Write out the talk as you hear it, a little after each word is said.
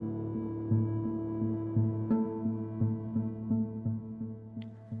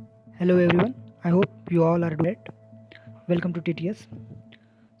Hello everyone. I hope you all are doing it. Welcome to TTS.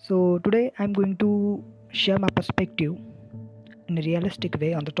 So today I'm going to share my perspective in a realistic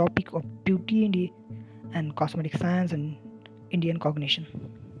way on the topic of beauty and cosmetic science and Indian cognition.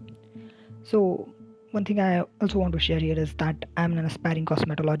 So one thing I also want to share here is that I'm an aspiring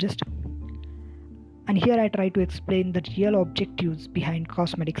cosmetologist, and here I try to explain the real objectives behind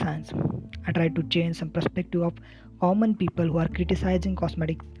cosmetic science. I try to change some perspective of common people who are criticizing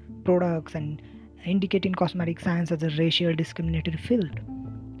cosmetic products and indicating cosmetic science as a racial discriminatory field.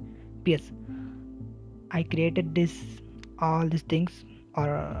 Yes, I created all these things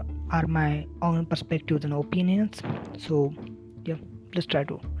are my own perspectives and opinions. So yeah, let's try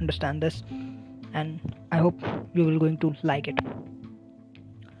to understand this, and I hope you will going to like it.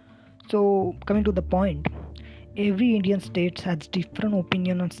 So coming to the point, every Indian state has different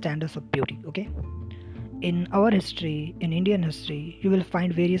opinion on standards of beauty. Okay, in our history, in Indian history, you will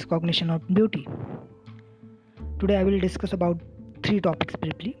find various cognition of beauty. Today I will discuss about three topics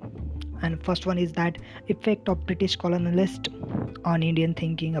briefly. And first one is that effect of British colonialist on Indian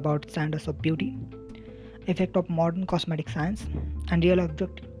thinking about standards of beauty, effect of modern cosmetic science, and I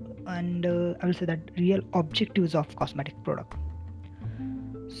will say that real objectives of cosmetic product.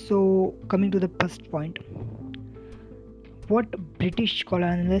 So coming to the first point, what British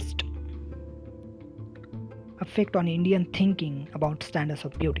colonialist effect on Indian thinking about standards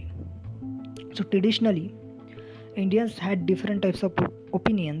of beauty. So traditionally, Indians had different types of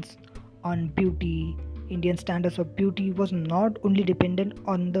opinions on beauty. Indian standards of beauty was not only dependent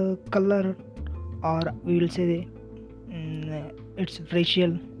on the color, or we will say it's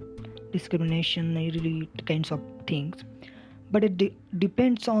racial discrimination, really kinds of things, but it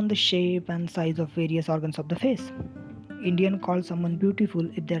depends on the shape and size of various organs of the face. Indian call someone beautiful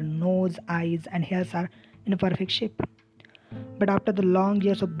if their nose, eyes, and hairs are in a perfect shape. But after the long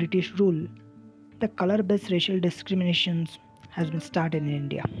years of British rule, the color-based racial discriminations has been started in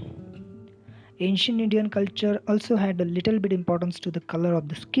India. Ancient Indian culture also had a little bit importance to the color of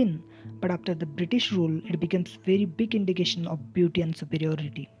the skin, but after the British rule, it becomes very big indication of beauty and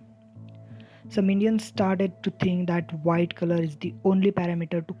superiority. Some Indians started to think that white color is the only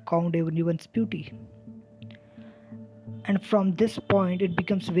parameter to count anyone's beauty. And from this point, it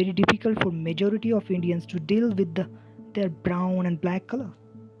becomes very difficult for majority of Indians to deal with their brown and black color.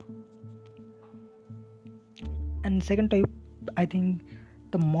 And second type, I think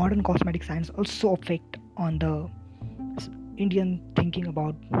the modern cosmetic science also affect on the Indian thinking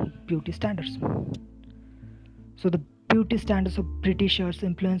about beauty standards. So the beauty standards of Britishers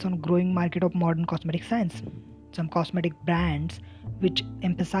influence on growing market of modern cosmetic science. Some cosmetic brands which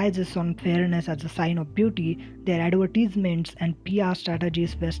emphasizes on fairness as a sign of beauty, their advertisements and PR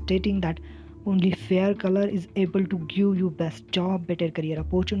strategies were stating that only fair color is able to give you best job, better career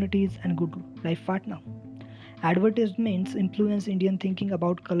opportunities and good life partner. Advertisements influence Indian thinking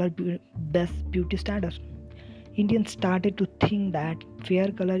about best beauty standards. Indians started to think that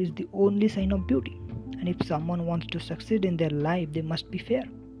fair color is the only sign of beauty, and if someone wants to succeed in their life, they must be fair.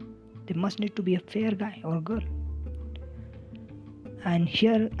 They must need to be a fair guy or girl. And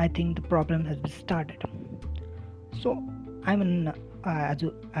here I think the problem has been started. So I'm an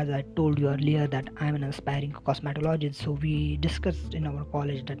as I told you earlier that I'm an aspiring cosmetologist. So we discussed in our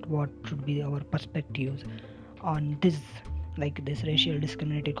college that what should be our perspectives on this, like this racial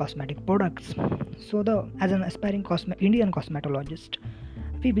discriminated cosmetic products. So as an aspiring Indian cosmetologist,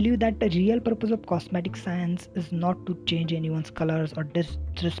 we believe that the real purpose of cosmetic science is not to change anyone's colors or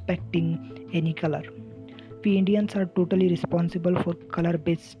disrespecting any color. We Indians are totally responsible for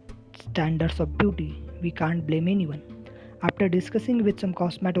color-based standards of beauty. We can't blame anyone. After discussing with some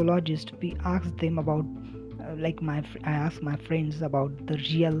cosmetologists, we asked them about I asked my friends about the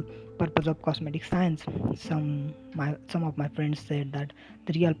real purpose of cosmetic science. Some of my friends said that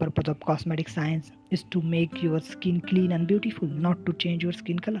the real purpose of cosmetic science is to make your skin clean and beautiful, not to change your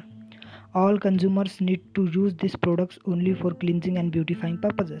skin color. All consumers need to use these products only for cleansing and beautifying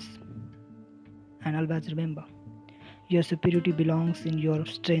purposes. And always remember, your superiority belongs in your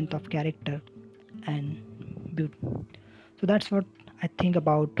strength of character and beauty. So that's what I think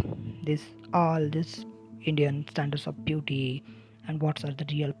about all this Indian standards of beauty, and what are the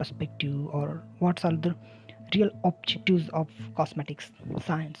real perspective or what are the real objectives of cosmetics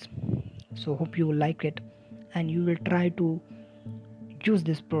science. So hope you will like it, and you will try to use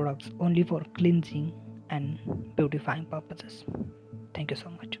these products only for cleansing and beautifying purposes. Thank you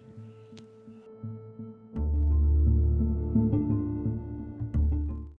so much.